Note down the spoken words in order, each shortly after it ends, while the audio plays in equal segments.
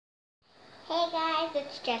Hey guys,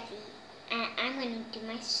 it's Jessie, and I'm going to do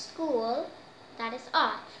my school that is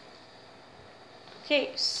off.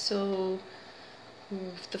 Okay, so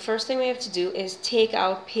the first thing we have to do is take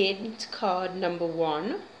out paint card number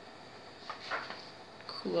 1.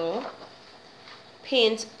 Cool.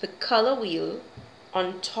 Paint the color wheel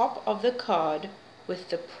on top of the card with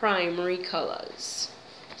the primary colors.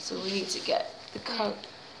 So we need to get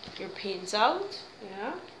your paints out.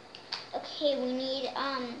 Yeah. Okay, we need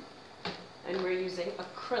And we're using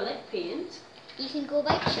acrylic paint. You can go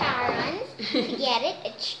by Charon's to get it.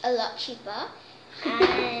 It's a lot cheaper,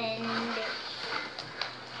 and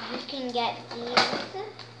you can get these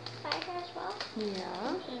by her as well.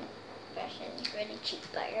 Yeah. Paint brushes really cheap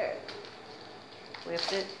by her. We have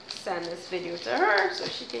to send this video to her so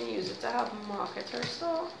she can use it to help market her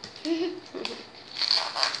store.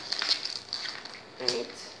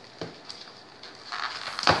 Right.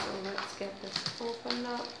 So let's get this opened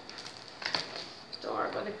up. Don't worry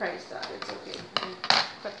about the price tag, it's okay. I'm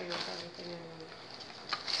clipping off everything anyway.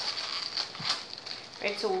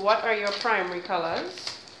 Right, so what are your primary colors?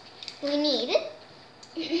 We need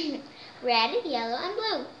red, yellow, and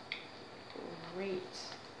blue. Great.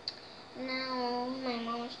 Now my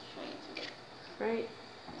mom is trying to do. Right.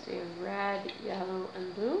 So you have red, yellow,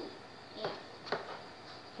 and blue? Yeah.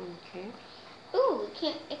 Okay. Ooh,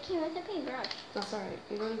 it came with a paintbrush. That's alright,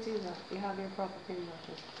 you don't do that. You have your proper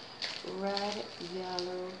paintbrushes. Red,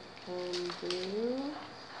 yellow, and blue.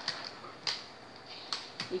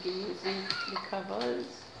 You can use the covers.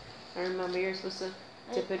 And remember, you're supposed to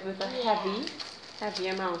dip it with a heavy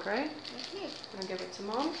amount, right? I'll give it to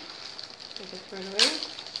Mom. Take it through the way.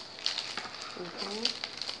 Okay.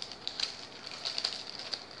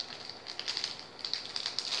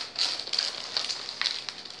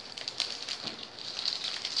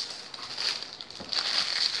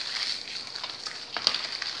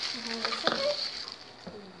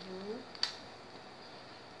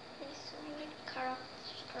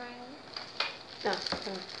 No,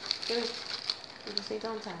 give it. You just need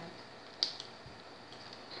to untie it.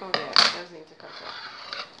 Oh yeah, it does need to cut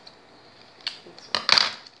off.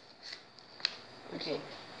 Okay,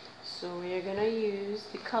 so we are gonna use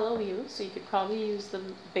the color wheel. So you could probably use the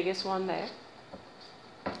biggest one there.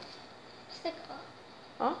 Thicker.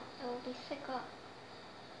 Huh? It will be thicker.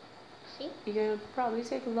 See? You're gonna probably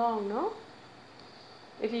take long, no?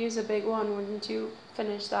 If you use a big one, wouldn't you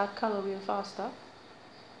finish that color wheel faster?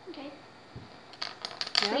 Okay.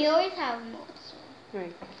 Yeah? We always have more. So.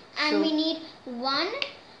 Right. And we need one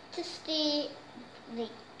to stay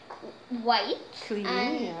like white, Clean,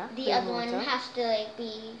 and yeah. the other one has to like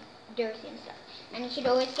be dirty and stuff. And you should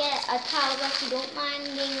always get a towel if you don't mind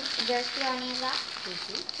being dirty or any of that.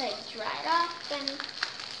 So like dry it off and.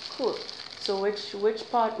 Cool. So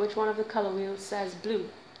which one of the color wheels says blue?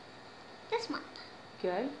 This one.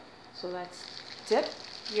 Good. So let's dip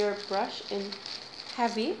your brush in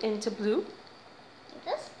heavy into blue. Like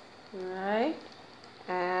this. Right.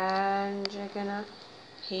 And you're gonna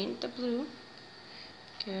paint the blue.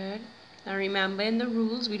 Good. Now remember, in the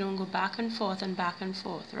rules we don't go back and forth,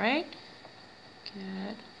 right?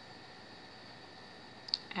 Good.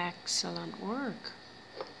 Excellent work.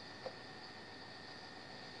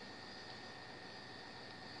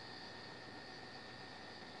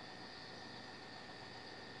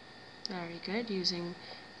 Very good. Using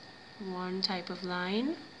one type of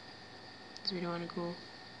line, because we don't want to go.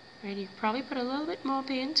 Right, you could probably put a little bit more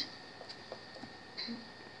paint.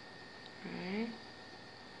 Right.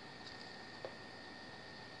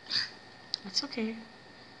 That's okay.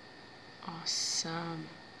 Awesome.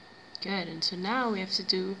 Good. And so now we have to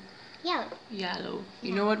do yellow.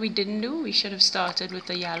 You know what we didn't do? We should have started with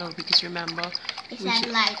the yellow, because remember, we should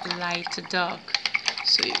said light to dark.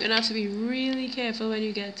 So you're gonna have to be really careful when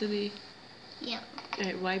you get to the. Yep.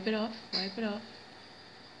 Alright, wipe it off. Wipe it off.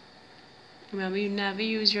 Remember, you never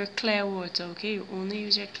use your clear water, okay? You only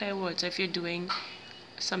use your clear water if you're doing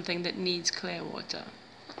something that needs clear water.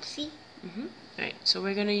 See? Right, so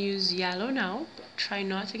we're going to use yellow now. Try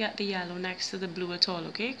not to get the yellow next to the blue at all,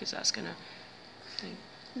 okay? Because that's going to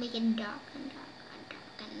make it dark and dark and dark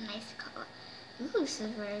and nice color. Ooh, this is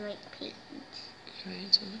very like paint.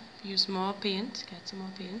 Right, so use more paint. Get some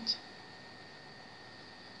more paint.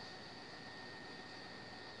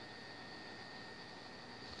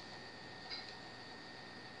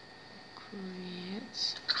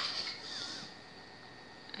 Great.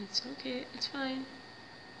 It's okay, it's fine.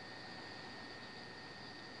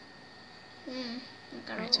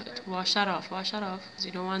 Right, so wash that off, because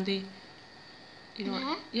you don't want the. You don't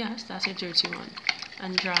want, yes, that's a dirty one.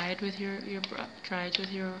 And dry it with your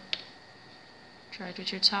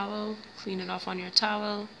towel. Clean it off on your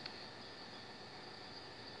towel.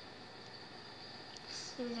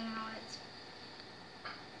 losing all its.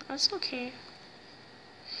 That's okay.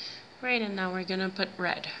 Right, and now we're gonna put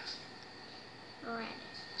red. Red.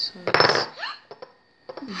 So that's,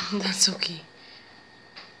 that's okay.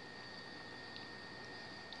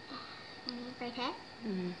 Right here?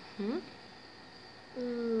 Mm-hmm.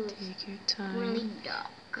 Ooh, Take your time. really dark.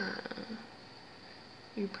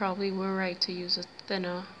 You probably were right to use a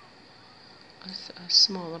thinner, a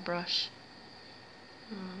smaller brush.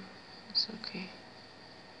 It's okay.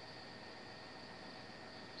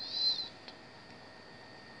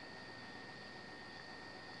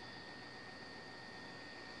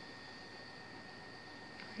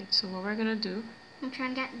 Right, so what we're gonna do? I'm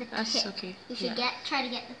trying to get the That's tip. okay. You should try to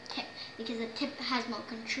get the tip because the tip has more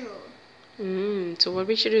control. So what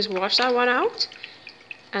we should do is wash that one out,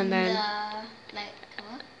 and then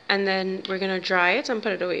and then we're gonna dry it and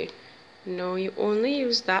put it away. No, you only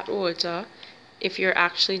use that water if you're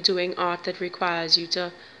actually doing art that requires you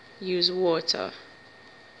to use water.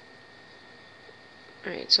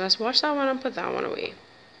 Alright, so let's wash that one and put that one away.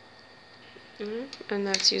 And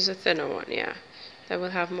let's use a thinner one, yeah. That will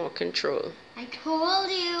have more control. I told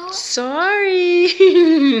you. Sorry.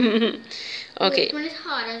 Okay. This one is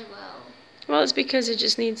hot as well. Well, it's because it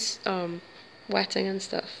just needs wetting and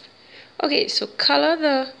stuff. Okay, so color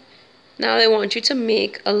the... Now they want you to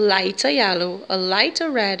make a lighter yellow, a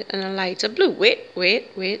lighter red, and a lighter blue.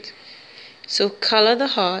 Wait. So color the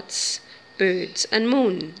hearts, birds, and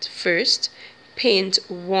moons. First, paint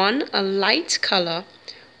one a light color,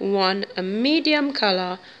 one a medium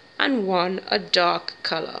color, and one a dark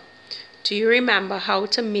color. Do you remember how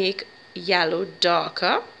to make yellow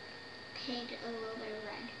darker? Paint a little bit of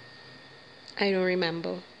red. I don't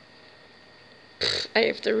remember. I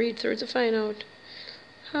have to read through to find out.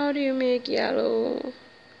 How do you make yellow?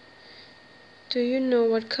 Do you know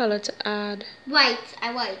what color to add? White.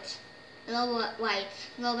 White. A little white.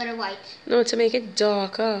 A little bit of white. No, to make it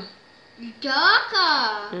darker.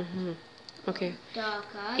 Darker. Okay.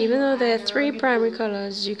 Darker. Even though there are three primary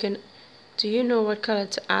colors, you can... Do you know what color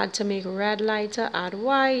to add to make red lighter? Add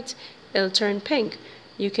white. It'll turn pink.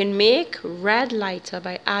 You can make red lighter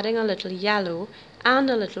by adding a little yellow and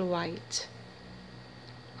a little white.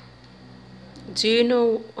 Do you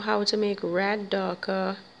know how to make red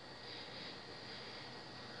darker?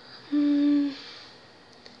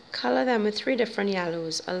 Color them with three different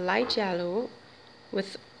yellows. A light yellow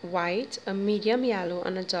with white, a medium yellow,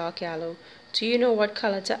 and a dark yellow. Do you know what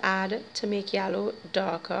color to add to make yellow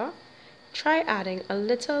darker? Try adding a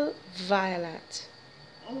little violet.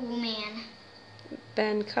 Oh man.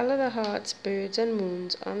 Then color the hearts, birds, and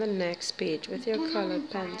moons on the next page with your colored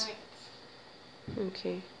pens.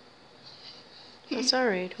 Okay. That's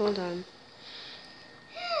alright, hold on.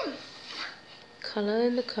 Color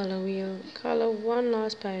in the color wheel. Color one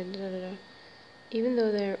last page. Even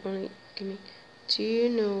though they're only... Do you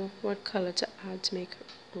know what color to add to make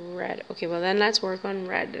red? Okay, well then let's work on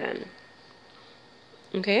red then.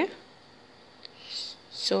 Okay?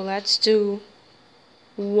 So let's do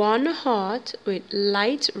one heart with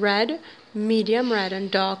light red, medium red,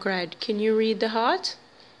 and dark red. Can you read the heart?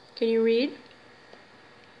 Can you read?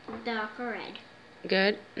 Dark red.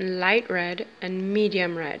 Good. Light red and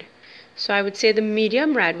medium red. So I would say the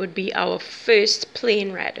medium red would be our first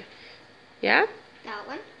plain red. Yeah? That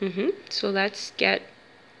one? So let's get...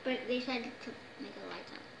 But they said to make it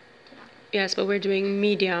lighter. Yes, but we're doing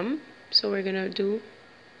medium. So we're going to do...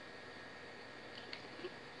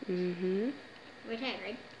 Right here,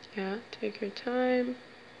 right? Yeah, take your time.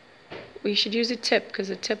 We should use a tip because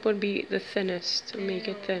the tip would be the thinnest to make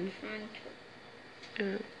it thin.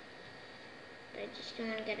 Yeah. I just don't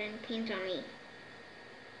want to get any paint on me.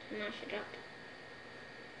 Mash it up.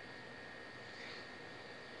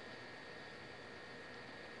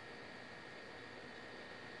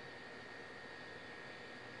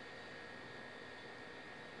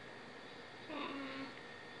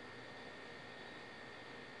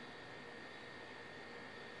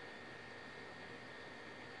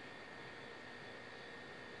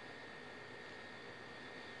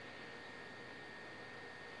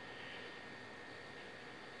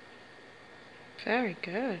 Very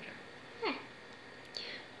good.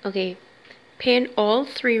 Okay, paint all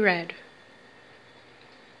three red.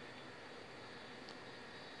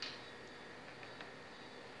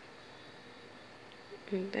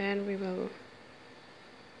 And then we will...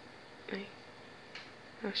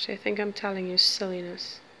 Actually, I think I'm telling you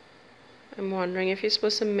silliness. I'm wondering if you're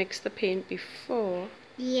supposed to mix the paint before.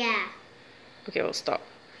 Yeah. Okay, we'll stop.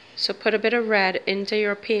 So put a bit of red into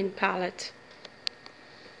your paint palette.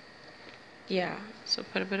 Yeah, so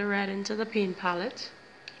put a bit of red into the paint palette.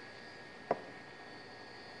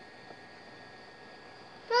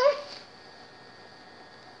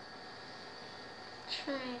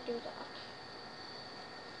 trying to do that.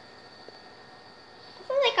 I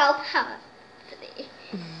feel like I'll pass today.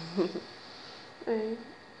 Right.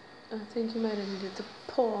 I think you might have needed to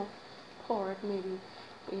pour it maybe.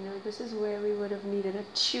 You know, this is where we would have needed a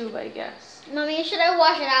tube, I guess. Mommy, should I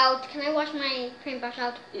wash it out? Can I wash my paintbrush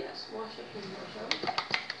out? Yes, wash your paintbrush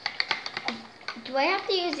out. Do I have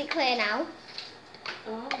to use the clay now?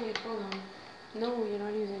 Oh, wait, hold on. No, you're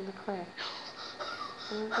not using the clay.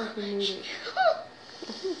 I don't think you need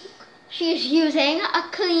it. She's using a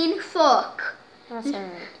clean fork. That's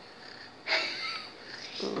alright.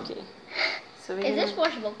 Okay. So Is this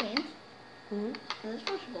washable paint? Hmm? Is this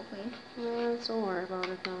washable paint? No, don't worry about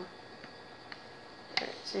it now. Okay,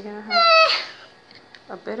 so you're gonna have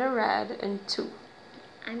a bit of red and 2.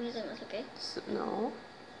 I'm using this, okay? So, no.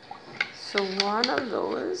 So one of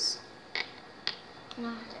those. Now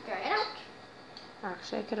I have to dry it out.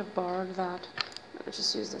 Actually, I could have borrowed that. I'll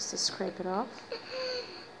just use this to scrape it off.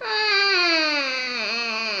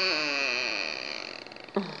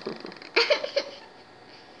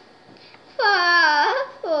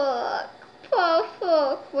 Poor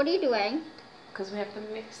fork. What are you doing? Because we have to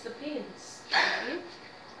mix the paints. Right?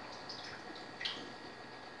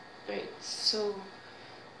 Right, so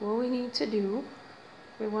what we need to do,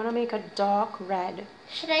 we want to make a dark red.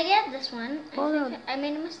 Should I get this one? Hold on. I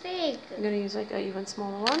made a mistake. I'm going to use like an even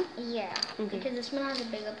smaller one? Yeah, Okay. because this one has a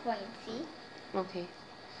bigger point, see? Okay.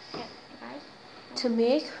 Yeah, guys. To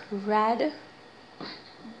make red,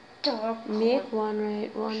 Dark. make one,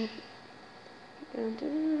 right? One.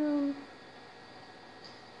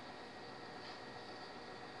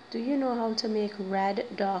 Do you know how to make red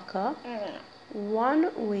darker? I don't know.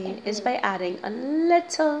 One way is by adding a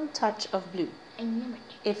little touch of blue. I knew it.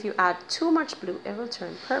 If you add too much blue, it will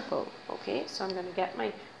turn purple. Okay, so I'm going to get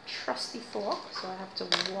my trusty fork. So I have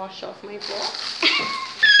to wash off my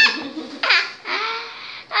fork.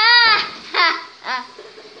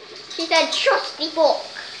 She said trusty fork.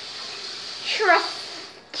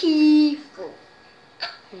 Trusty fork.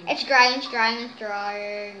 It's drying, it's drying, it's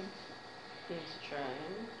drying. It's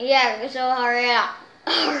drying. Yeah, so hurry up.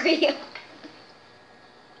 Hurry up.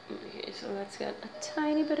 Okay, so let's get a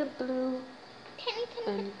tiny bit of blue.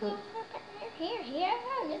 And put. Here.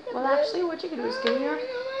 Well, actually, what you can do is give me your.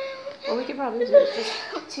 What we could probably do is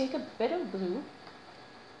just take a bit of blue.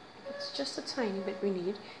 It's just a tiny bit we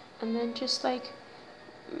need, and then just like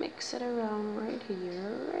mix it around right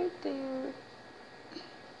here, right there.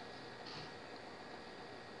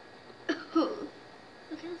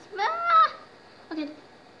 Okay.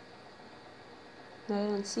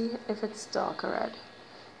 And see if it's darker red.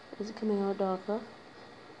 Is it coming out darker?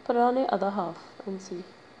 Put it on the other half and see.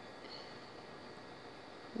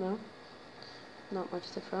 No? Not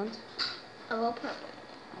much different. A little purple.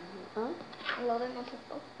 A little bit more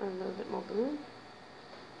purple. A little bit more blue.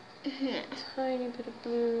 Tiny bit of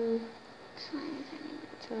blue.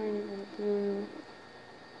 Tiny bit of blue.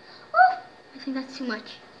 Oh! I think that's too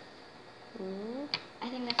much. Mm. I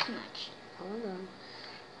think that's too much. Hold on.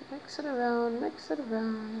 Mix it around, mix it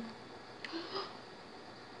around.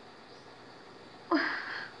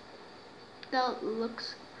 That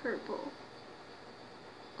looks purple.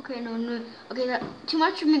 Okay, no. Okay, that too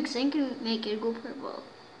much mixing can make it go purple.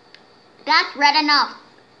 That's red enough.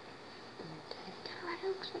 Okay. That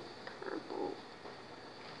looks like purple.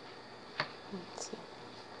 Let's see.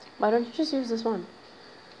 Why don't you just use this one?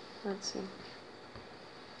 Let's see.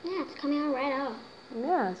 Yeah, it's coming out red out.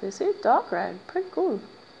 Yeah, so you see, dark red. Pretty cool.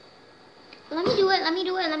 Let me do it. Let me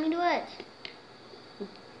do it. Hmm.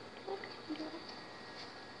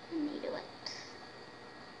 Let me do it.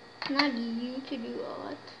 Not you to do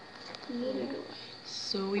it. You to do it.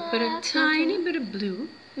 So we put a tiny bit of blue.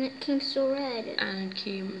 And it came so red. And it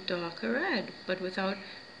came darker red, but without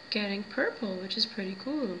getting purple, which is pretty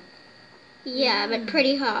cool. Yeah, but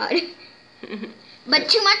pretty hard. But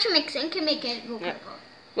too much mixing can make it go purple.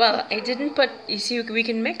 Well, I didn't put, you see, we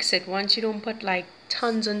can mix it once you don't put like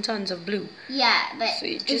tons and tons of blue. Yeah, but So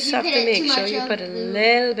you if just you have put to it make too sure much you of put a blue.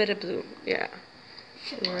 little bit of blue. Yeah.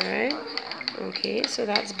 Alright. Okay, so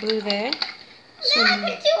that's blue there. So No, I can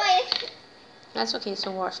do it. that's okay,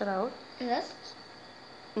 so wash it out. And this?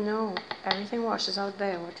 No, everything washes out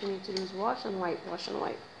there. What you need to do is wash and wipe, wash and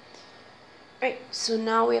wipe. Right, so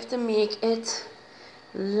now we have to make it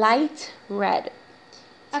light red.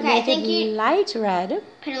 To Okay, make I think it you light red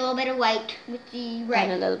put a little bit of white with the and a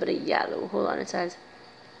red. little bit of yellow. Hold on, it says.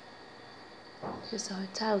 Just how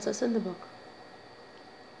it tells us in the book.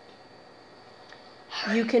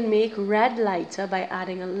 You can make red lighter by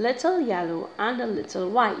adding a little yellow and a little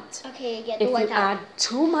white. Okay, get the If white you out. add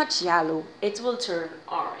too much yellow, it will turn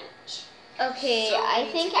orange. Okay, So I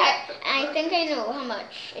we think need to get I think I know how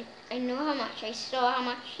much. I know how much. I saw how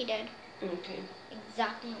much he did. Okay.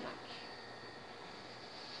 Exactly how much.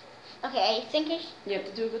 Okay, I think You have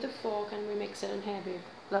to do it with a fork and we mix it in here, babe.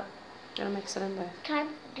 Look, gotta mix it in there. Can I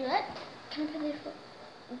do it? Can I put it?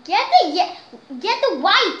 Get the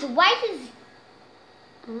white. White is.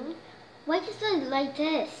 Mm-hmm. White is like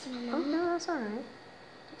this. Oh no, that's alright.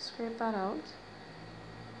 Scrape that out.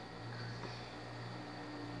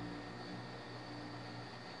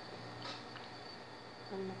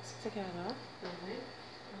 And mix it together. Okay.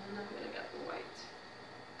 And then I'm gonna get the white.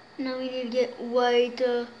 Now we need to get white.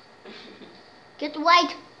 Get the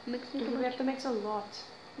white. Mixing too We much. have to mix a lot.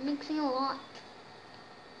 Mixing a lot.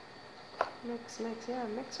 Mix, yeah,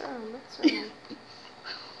 mix around.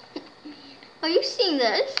 Are you seeing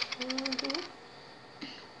this? Mm-hmm.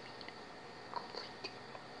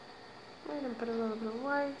 Right, and put a little bit of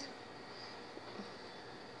white.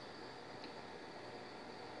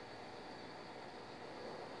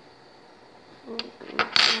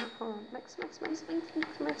 Hold on. Mix. Oh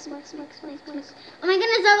my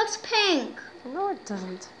goodness, that looks pink. No, it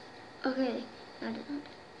doesn't. Okay, I didn't.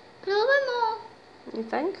 Put a little bit more. You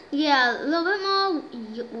think? Yeah, a little bit more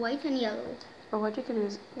white and yellow. Or what you can do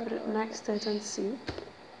is put it next to it and see.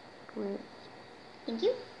 Wait. Thank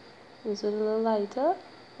you. Is it a little lighter?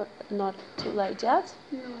 But not too light yet?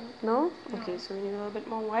 No. No? Okay, so we need a little bit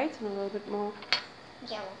more white and a little bit more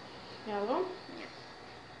Yellow. yellow. Yeah.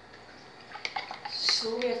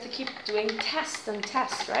 So we have to keep doing test and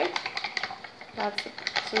test, right? So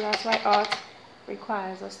that's why art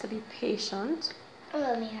requires us to be patient. I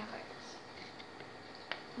love me have arts.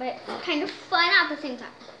 But it's kind of fun at the same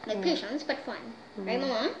time. Like patience, but fun. Right,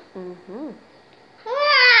 Mama? Mm-hmm.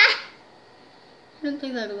 Ah! I don't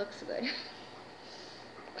think that looks good.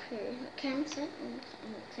 Okay, can I mix it?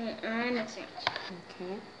 I'm mixing it.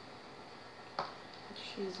 Okay.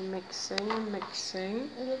 She's mixing and mixing.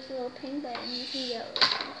 It looks a little pink, but I'm using yellow.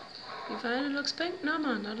 You find it looks pink? No,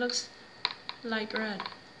 man, that looks light red.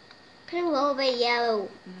 Put a little bit yellow.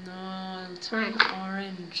 No, it'll turn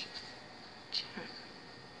orange. Check.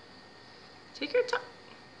 Take your time.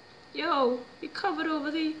 Yo, you covered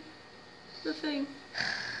over the thing.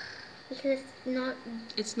 Because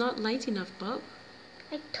It's not light enough, bub.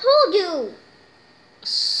 I told you!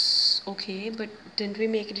 Okay, but didn't we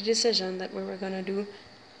make a decision that we were gonna do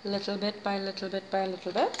little bit by little bit by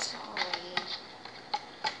little bit?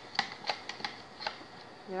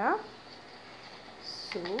 Yeah?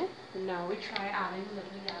 So, now we try adding a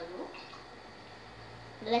little yellow.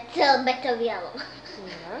 Little bit of yellow.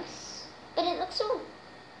 Yes. But it looks so...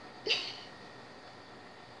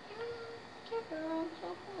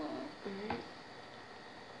 Alright.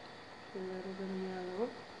 A little bit of yellow.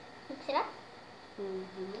 Mix it up.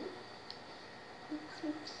 Mm-hmm.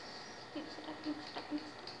 Mix it up.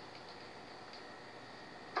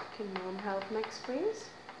 Can Mom help mix, please?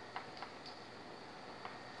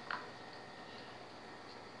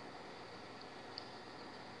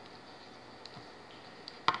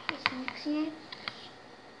 She's mixing it.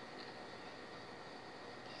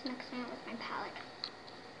 She's mixing it with my palette.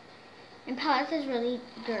 My palette is really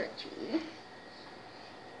dirty.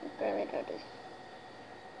 It's really dirty.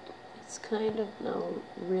 It's kind of now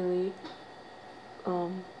really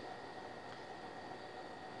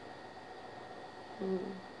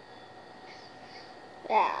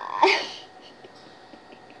Yeah.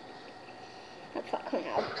 That's not coming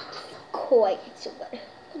out quite so good.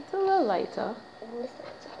 it's a little lighter.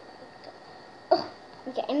 Oh,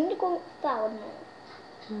 okay, I need to go flour more.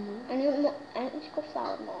 Mm-hmm. I need to go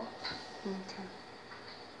flour more. Okay.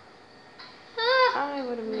 Ah, I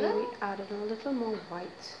would have maybe added a little more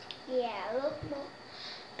white. yeah, a little more.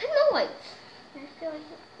 Put more white. I feel like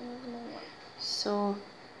it needs more white. So,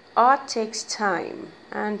 art takes time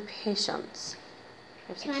and patience.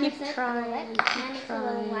 You have to Can I keep mix it a trying little and bit? Can I keep mix it a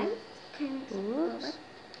little trying. white? Can I mix it a little Oops. bit?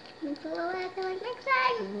 Mix it a little bit. I like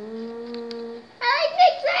mixing. Mm. I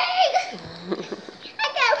like mixing. I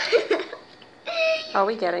got Are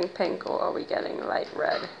we getting pink or are we getting light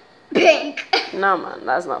red? pink. No, man,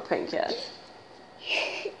 that's not pink yet.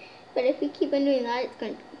 But if we keep on doing that, it's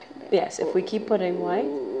going to be pink. Yes, if we keep putting white,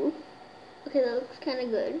 Okay, that looks kind of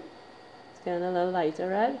good. it's getting a little lighter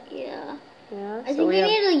red. Yeah. Yeah, I so think we we have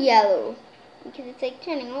need a yellow because it's like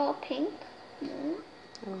turning all pink. No.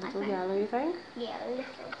 a little yellow, you think? Yeah, a little.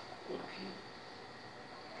 Okay.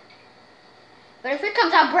 But if it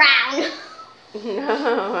comes out brown.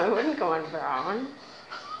 No, I wouldn't go on brown.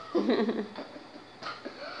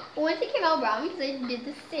 Once it came out brown because I did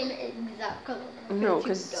the same exact color. No,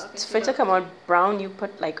 because for it to come out brown, you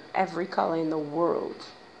put like every color in the world.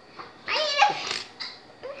 I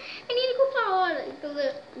need to go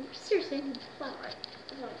little, seriously, flower.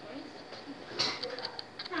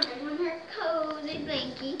 Found it on her cozy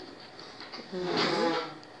blankie.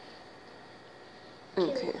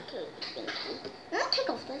 Okay. I'll take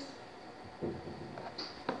off this.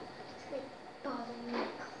 It's like bothering me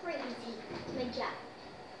crazy. My job.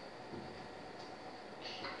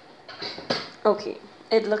 Okay,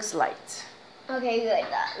 it looks light. Okay, good.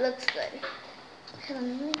 That looks good.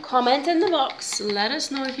 Comment in the box. Let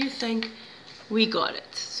us know if you think we got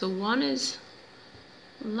it. So one is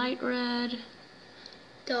light red,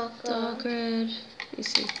 dark red. You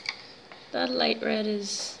see, that light red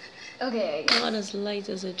is not as light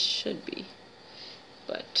as it should be,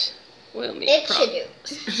 but we'll make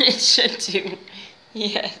progress. It should do.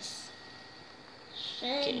 Yes.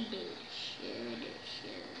 Should do.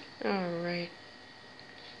 All right.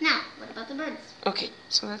 Now, what about the birds? Okay,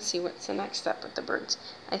 so let's see what's the next step with the birds.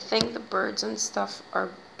 I think the birds and stuff are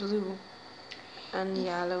blue and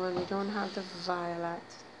yellow, and we don't have the violet.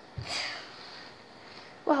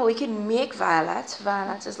 Well, we can make violet.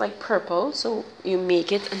 Violet is like purple, so you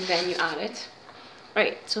make it and then you add it.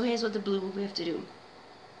 Right, so here's what the blue we have to do.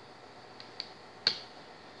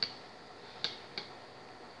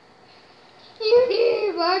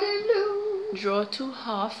 Draw 2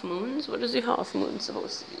 half moons. What is the half moon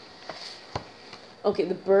supposed to be? Okay,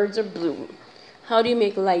 the birds are blue. How do you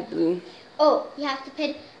make light blue? Oh, you have to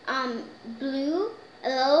put blue, a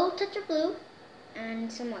little touch of blue,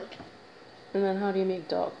 and some white. And then how do you make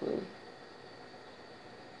dark blue?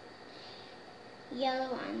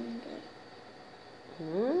 Yellow and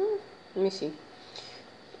blue. Let me see.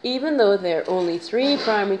 Even though there are only 3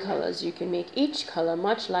 primary colors, you can make each color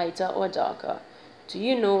much lighter or darker. Do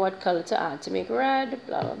you know what color to add to make red?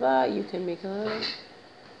 Blah blah blah. You can make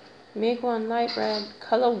one light red,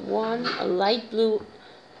 color 1 a light blue,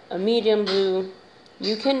 a medium blue.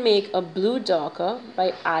 You can make a blue darker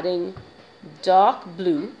by adding dark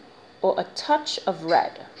blue or a touch of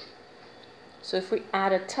red. So if we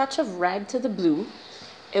add a touch of red to the blue,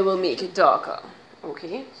 it will make it darker.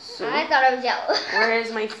 Okay, so I thought it was yellow. where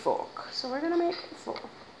is my fork? So we're gonna make a fork.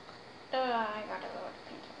 I got a little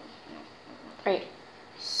pink. Right,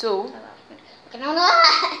 so No.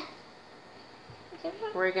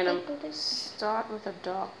 we're gonna start with a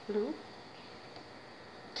dark blue.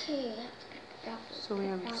 Okay. So we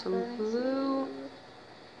have some blue.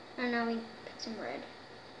 And now we put some red.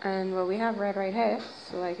 And well, we have red right here,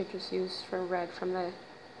 so I could just use for red from there.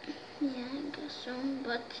 Yeah, I guess so.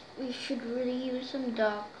 But we should really use some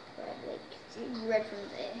dark red, like red from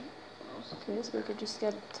there. Okay, so we could just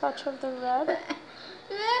get a touch of the red.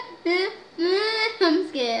 I'm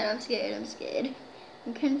scared.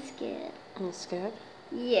 I'm kind of scared. I'm scared.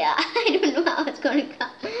 Yeah, I don't know how it's going to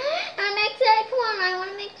come. Now mix it. Come on, I want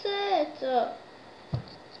to mix it.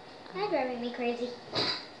 That's driving me crazy.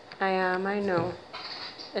 I know.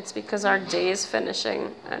 It's because our day is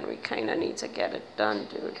finishing and we kind of need to get it done,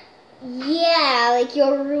 dude. Yeah, like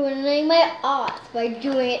you're ruining my art by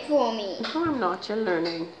doing it for me. No, I'm not. You're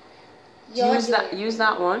learning. Use Use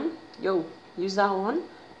that one. Yo, use that one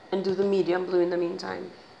and do the medium blue in the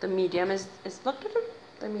meantime. The medium is look.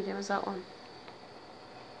 The medium is that one.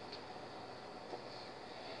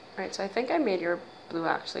 Alright, so I think I made your blue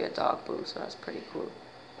actually a dark blue, so that's pretty cool.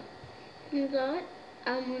 You got?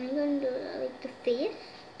 I'm only gonna do like the face,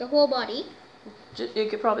 the whole body. You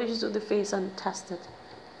could probably just do the face and test it.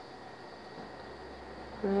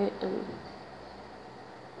 Right, and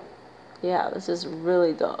yeah, this is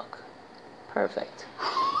really dark. Perfect.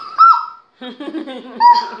 That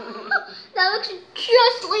looks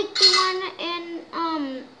just like the one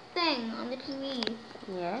in thing on the TV.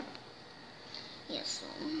 Yeah. Yes, so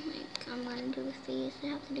like I'm gonna do the face. I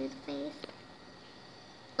have to do the face.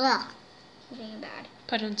 Ugh, I'm doing bad.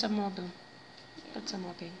 Put in some more blue. Put some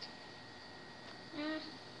more paint.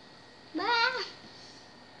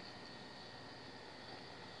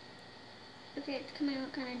 Okay, it's coming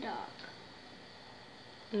out kind of dark.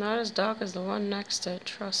 Not as dark as the one next to it,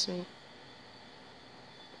 trust me.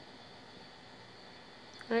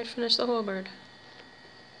 Alright, finish the whole bird.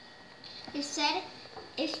 It said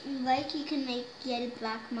if you like, you can get a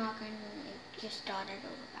black mark and just dot it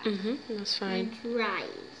over back. That's fine. And it dries.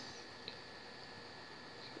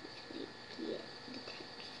 Get the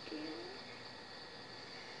texture.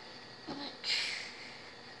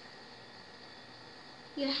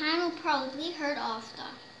 Your hand will probably hurt off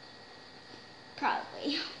though.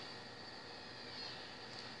 Probably.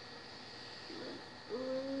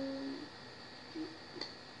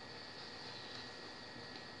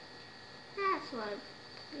 That's what.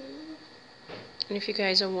 And if you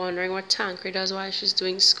guys are wondering what Tancred does while she's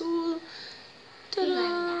doing school,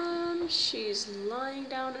 ta-da! she's lying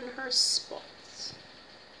down in her spots.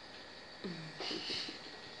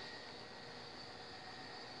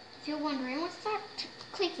 If you're wondering, what's that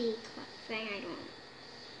clicky thing? I don't.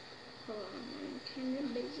 Hold on, I'm kind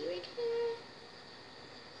of busy right here.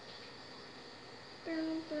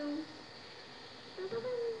 Boom, boom. Boom, boom,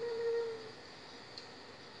 boom, boom.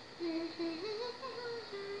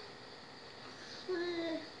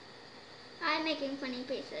 I'm making funny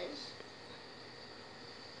faces.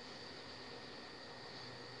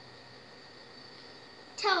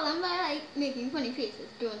 Tell them I like making funny faces,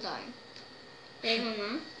 don't I? Right,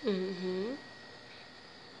 Mama? Mm-hmm.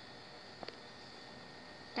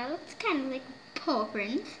 That looks kind of like paw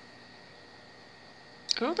prints.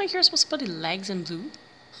 I don't think you're supposed to put the legs in blue.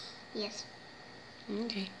 Yes.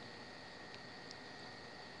 Okay.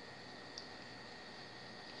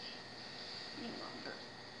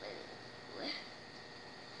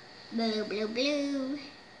 Blue, blue, blue.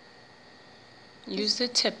 Use the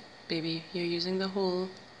tip, baby. You're using the whole.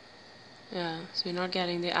 Yeah, so you're not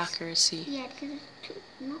getting the accuracy. Yeah, because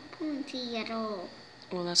it's not pointy at all.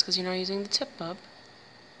 Well, that's because you're not using the tip, bub.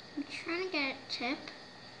 I'm trying to get a tip.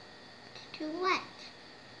 It's too wet.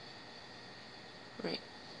 Right.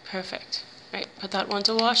 Perfect. Right. Put that one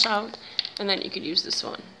to wash out, and then you could use this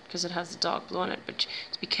one because it has the dark blue on it. But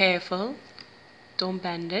just be careful. Don't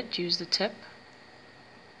bend it. Use the tip.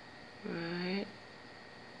 Right.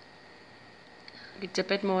 You can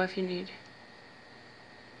dip it more if you need.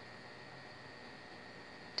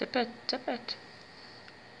 Dip it, dip it.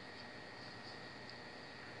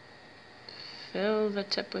 Fill the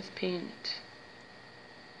tip with paint.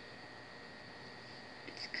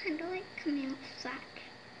 It's kind of like coming out flat.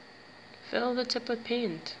 Fill the tip with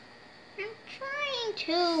paint. I'm trying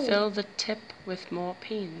to. Fill the tip with more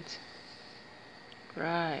paint.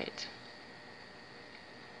 Right.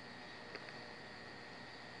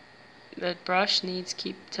 The brush needs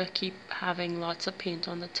to keep having lots of paint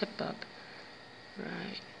on the tip bub.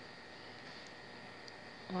 Right.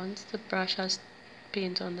 Once the brush has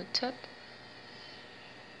paint on the tip,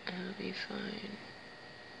 it'll be fine.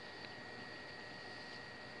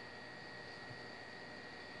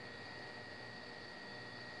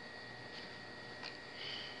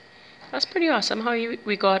 That's pretty awesome how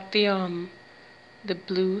we got the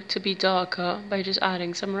blue to be darker by just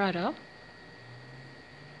adding some red up.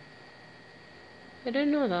 I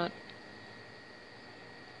didn't know that.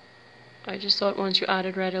 I just thought once you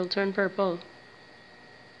added red it'll turn purple.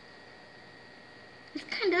 It's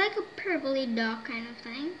kind of like a purpley dark kind of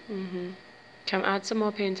thing. Mm-hmm. Come add some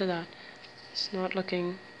more paint to that. It's not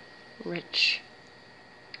looking rich.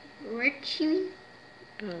 Rich, you mean?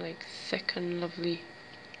 Like thick and lovely.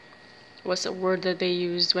 What's the word that they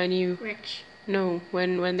used when you... Rich. No,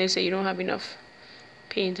 when they say you don't have enough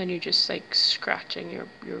paint and you're just like scratching your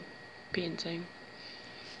painting.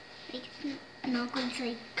 Like it's not going to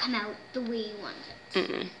like come out the way you want it.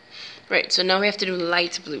 Mm-mm. Right, so now we have to do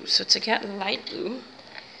light blue. So to get light blue...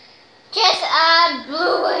 Just add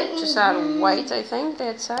blue and... Just add white, I think they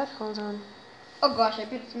had said. Hold on. Oh gosh, I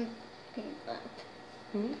put some paint on it.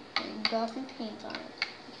 Hmm? I got some paint on it.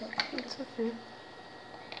 It's okay.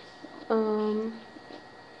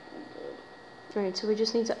 Right, so we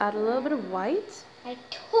just need to add a little bit of white. I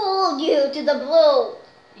told you to the blue.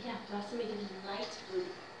 Yeah, but that's to make it light blue.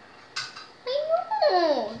 I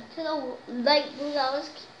know. To the light blue. That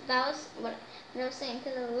was what I was saying. To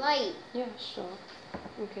the light. Yeah, sure.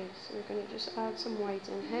 Okay, so we're gonna just add some white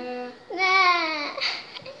in here. Nah.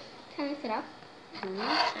 Can I mix it up?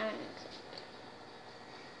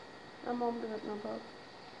 I'm on with it now, Bob.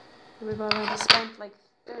 We've already spent like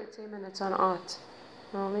 30 minutes on art.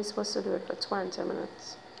 We're only supposed to do it for 20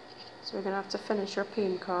 minutes. So we're gonna have to finish your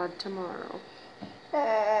paint card tomorrow. No,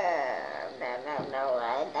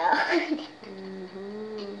 I don't.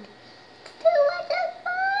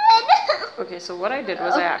 Okay, so what I did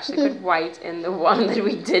was I actually put white in the one that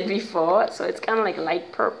we did before, so it's kind of like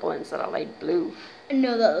light purple instead of light blue.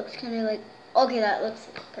 No, that looks kind of like... Okay, that looks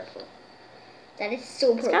like purple. That is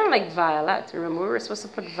so purple. It's kind of like violet. Remember, we were supposed to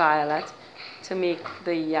put violet to make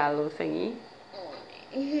the yellow thingy.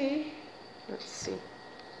 Let's see.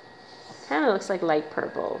 Kind of looks like light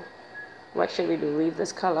purple. What should we do? Leave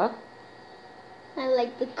this color? I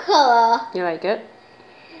like the color. You like it?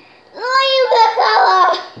 Leave the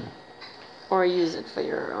color. Or use it for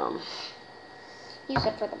your Use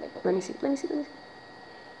it for the big one. Let me see.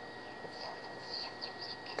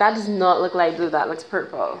 That does not look light blue. That looks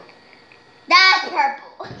purple. That's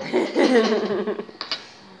purple.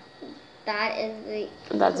 That is the...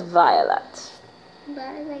 That's violet.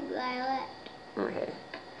 That is like violet. Okay.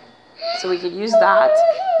 So we could use that.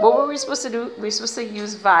 What were we supposed to do? We're supposed to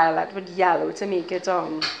use violet with yellow to make it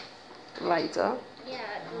lighter. Yeah,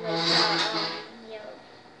 yellow.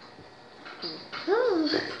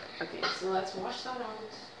 Okay, so let's wash that out.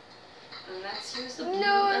 And let's use the blue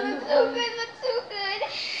No, it and looks the so blue. good, it looks so good.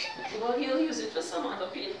 Well, he'll use it for some other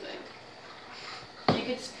painting. You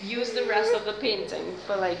could use the rest of the painting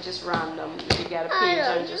for like just random. You could get a paint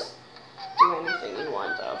and just do anything you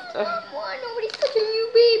want after. Why nobody's touching you,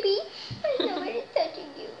 baby? Nobody's touching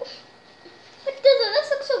you. But doesn't this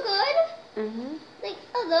look so good? Mhm. Like,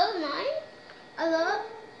 I love mine. I love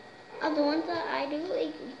other ones that I do,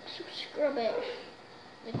 like, so scrubbish.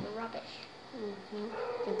 Like, rubbish.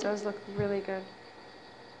 It does look really good.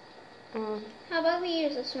 How about we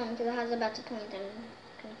use this one because it has a better point and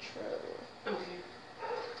control. Okay.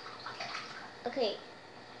 Okay. Okay,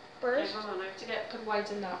 First, hold on. I have to put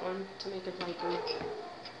white in that one to make it lighter. I'm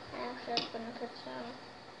actually gonna put some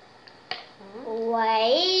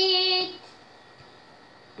white.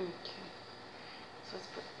 Okay. So let's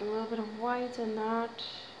put a little bit of white in that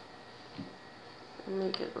and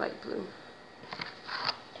make it light blue.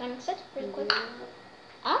 Can I mix it really quick?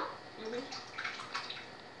 Ah?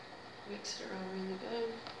 Mix it around really good.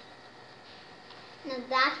 Now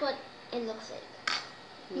that's what it looks like.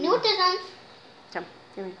 No, it doesn't. Come,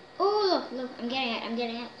 give me. Oh, look, I'm getting it.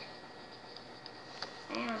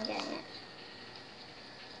 I am getting it.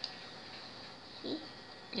 See?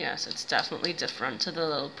 Yes, it's definitely different to the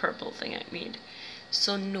little purple thing I made.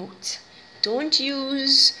 So note, don't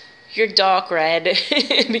use your dark red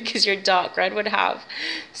because your dark red would have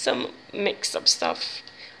some mixed up stuff.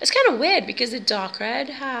 It's kind of weird because the dark red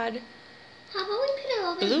had How about we put a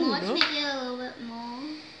little bit blue, more no? to make it a little bit more?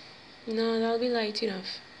 No, that'll be light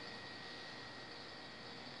enough.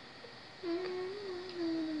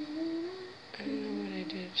 I don't know what I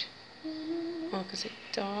did. Oh, because it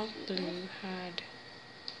dark blue had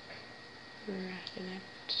red in it.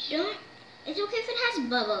 Don't. It's okay if it has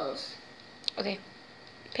bubbles. Okay,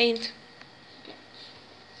 paint.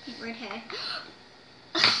 Red hair.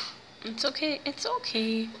 It's okay, it's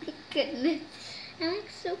okay. My goodness. I like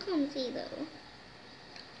so clumsy though.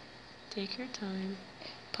 Take your time.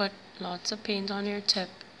 Put lots of paint on your tip.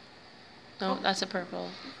 No, that's a purple.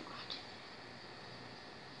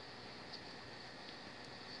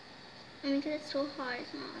 I mean, because it's so hard,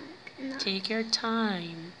 it's not like enough. Take your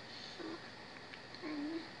time.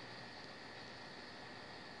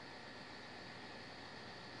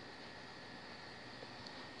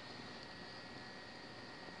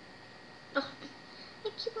 Oh, I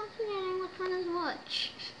keep on forgetting which one is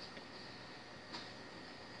which.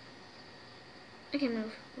 Okay,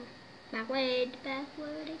 move. Backward,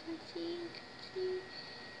 I can see.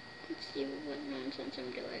 Let's see what nonsense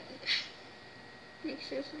I'm doing. Like,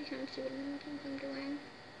 seriously, I can't see what nonsense I'm doing.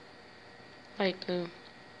 Light blue.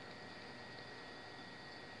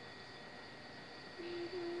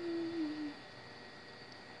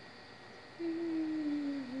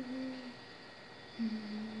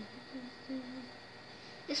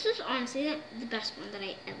 This was honestly the best one that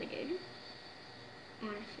I ever did.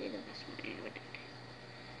 Honestly, the best one I ever did.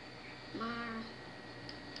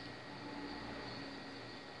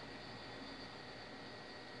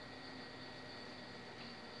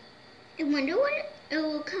 I wonder what it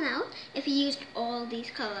will come out if you used all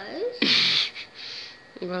these colors.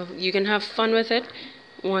 Well, you can have fun with it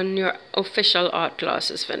when your official art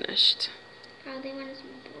class is finished. Probably when it's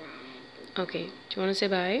brown. Okay, do you want to say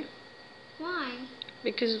bye? Why?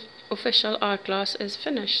 Because official art class is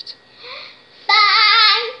finished.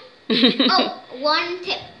 Bye! Oh, one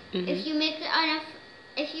tip. If you make a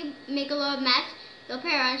lot of mess, your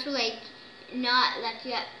parents will like not let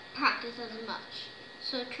you practice as much.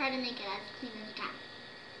 So try to make it as clean as you can.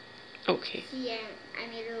 Okay. See, I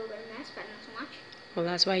made a little bit of mess, but not so much. Well,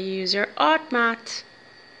 that's why you use your art mat.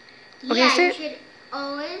 Okay, Yeah, so you should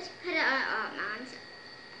always put it on art mats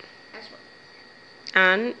as well.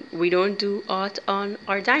 and we don't do art on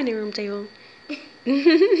our dining room table.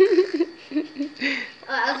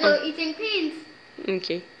 Also eating paints.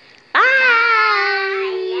 Okay. Bye.